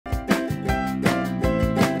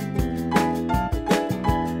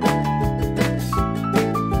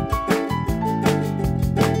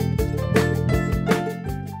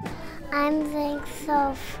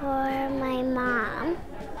for my mom.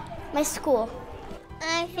 My school.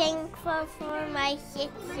 I'm thankful for my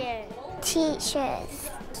sister. Teachers.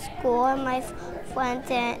 School, my friends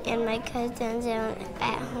and my cousins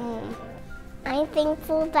at home. I'm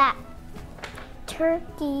thankful that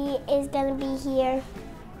Turkey is gonna be here.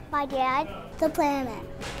 My dad. The planet.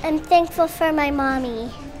 I'm thankful for my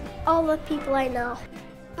mommy. All the people I know.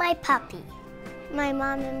 My puppy. My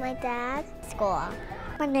mom and my dad. School.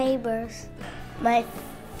 My neighbors. My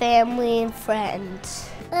family and friends.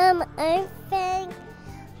 I'm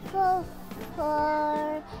thankful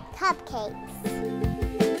for cupcakes.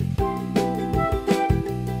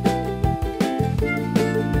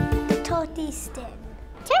 Turkey stick.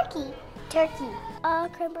 Turkey. Turkey.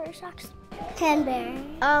 Cranberry sauce. Cranberry.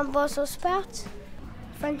 Brussels sprouts.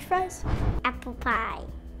 French fries. Apple pie.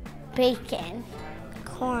 Bacon.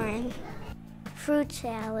 Corn. Fruit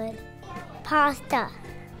salad. Pasta.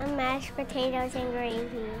 Mashed potatoes and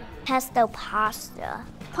gravy. Pesto pasta.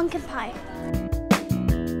 Pumpkin pie.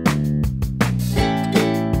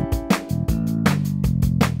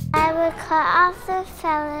 I would cut off the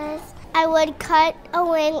feathers. I would cut a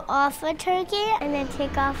wing off a turkey and then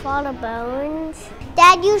take off all the bones.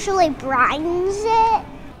 Dad usually brines it,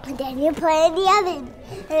 and then you put it in the oven.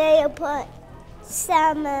 And then you put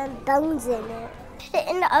some bones in it. Put it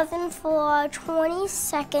in the oven for 20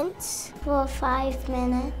 seconds, for 5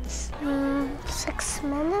 minutes, 6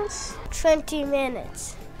 minutes, 20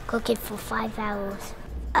 minutes. Cook it for 5 hours.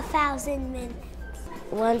 1,000 minutes.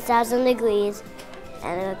 1,000 degrees,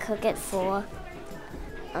 and I'll cook it for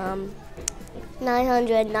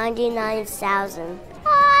 999,000.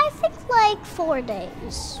 I think like 4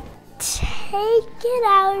 days. Take it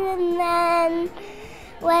out and then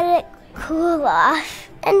let it cool off,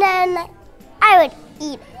 and then I would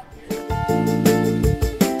eat it.